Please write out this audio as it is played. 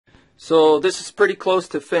So this is pretty close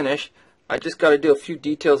to finish. I just got to do a few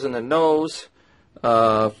details in the nose,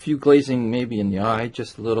 a few glazing maybe in the eye,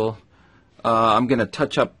 just a little. I'm going to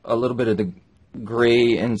touch up a little bit of the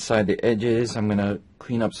gray inside the edges. I'm going to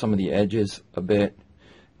clean up some of the edges a bit.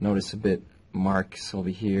 Notice a bit marks over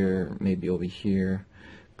here, maybe over here.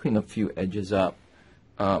 Clean a few edges up.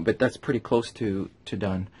 But that's pretty close to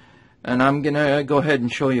done. And I'm going to go ahead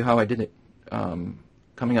and show you how I did it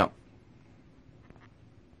coming up.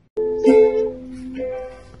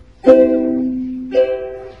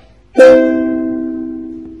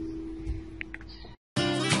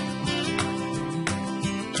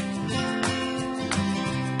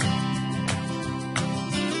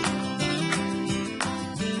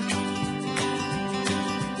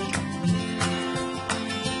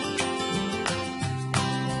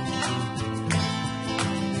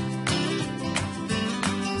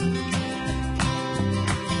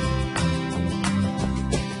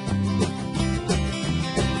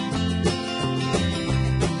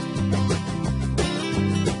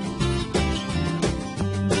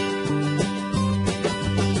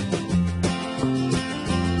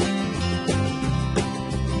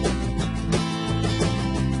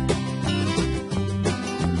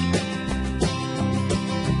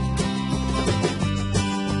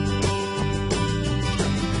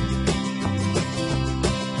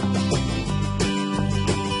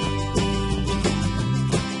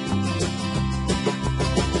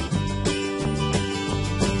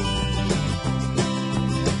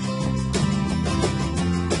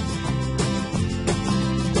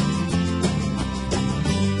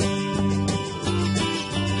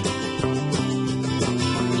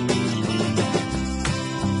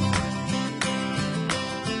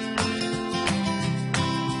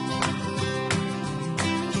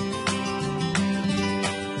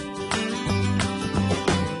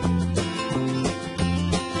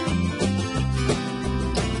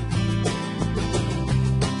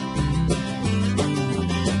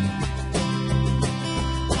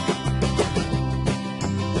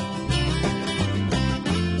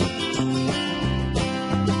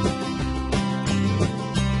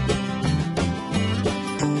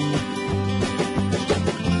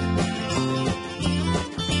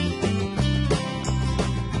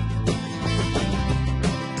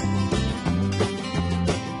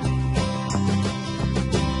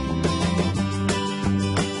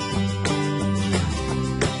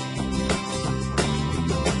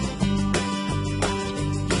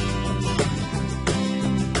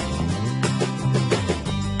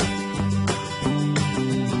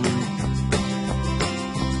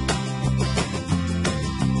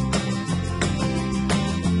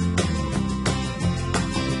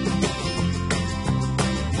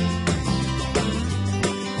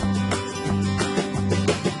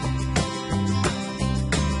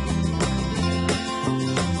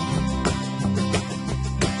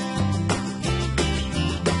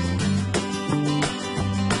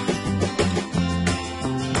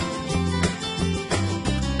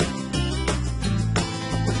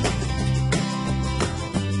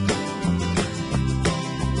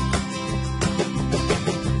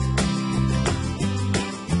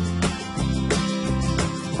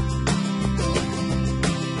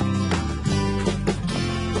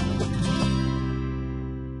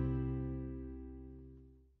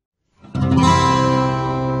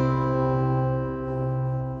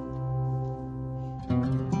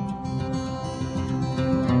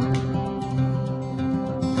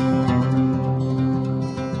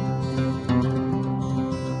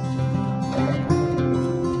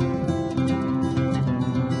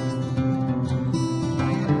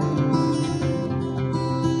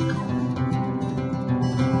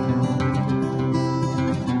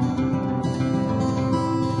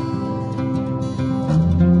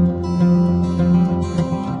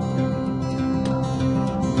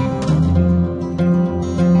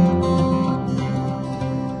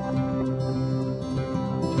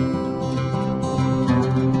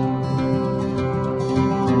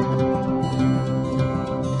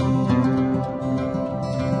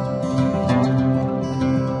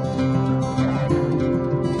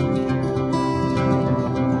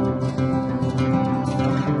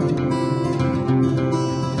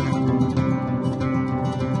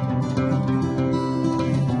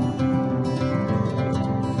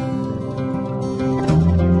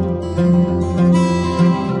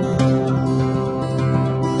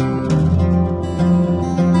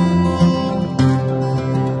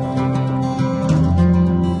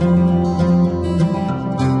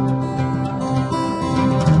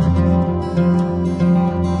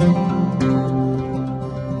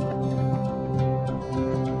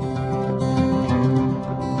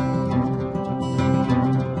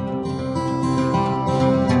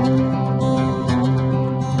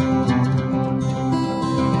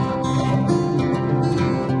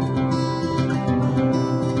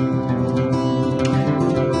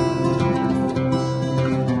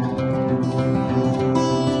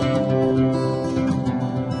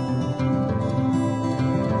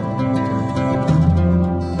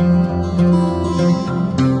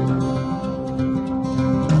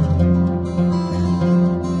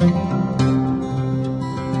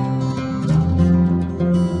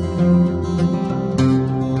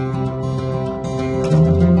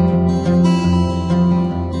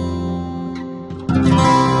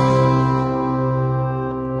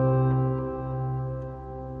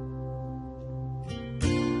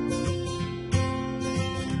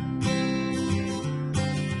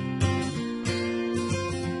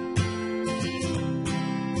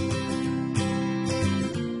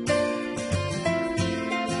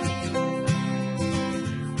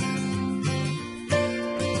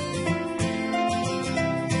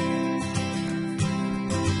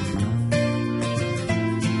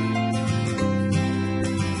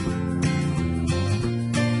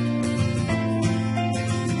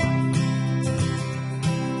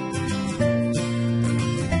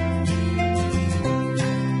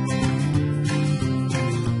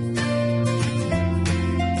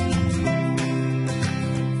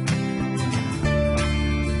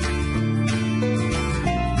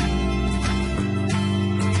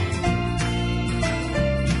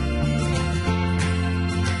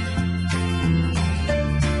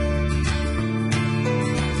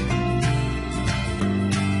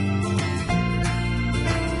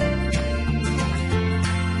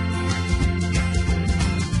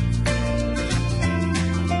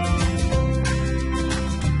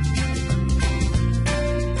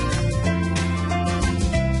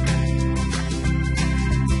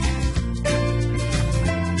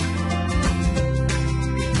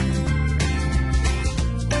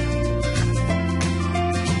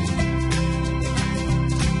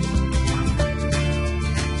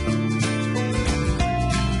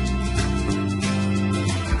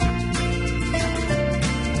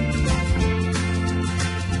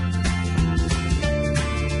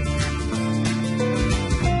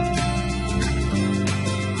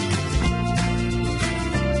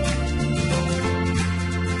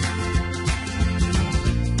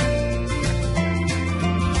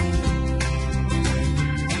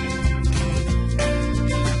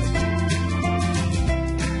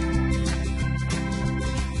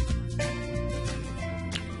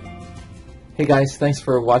 Hey guys, thanks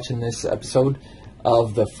for watching this episode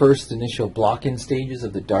of the first initial block-in stages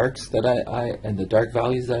of the darks that I and the dark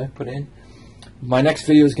values that I put in. My next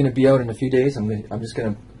video is going to be out in a few days. I'm just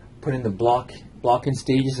going to put in the block-in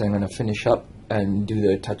stages, and I'm going to finish up and do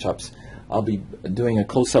the touch-ups. I'll be doing a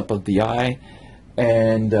close-up of the eye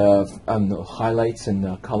and on the highlights and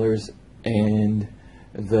the colors and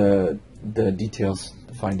the details,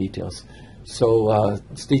 the fine details. So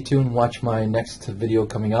stay tuned, watch my next video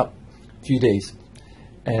coming up in a few days.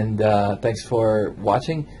 And thanks for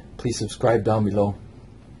watching. Please subscribe down below.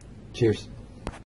 Cheers.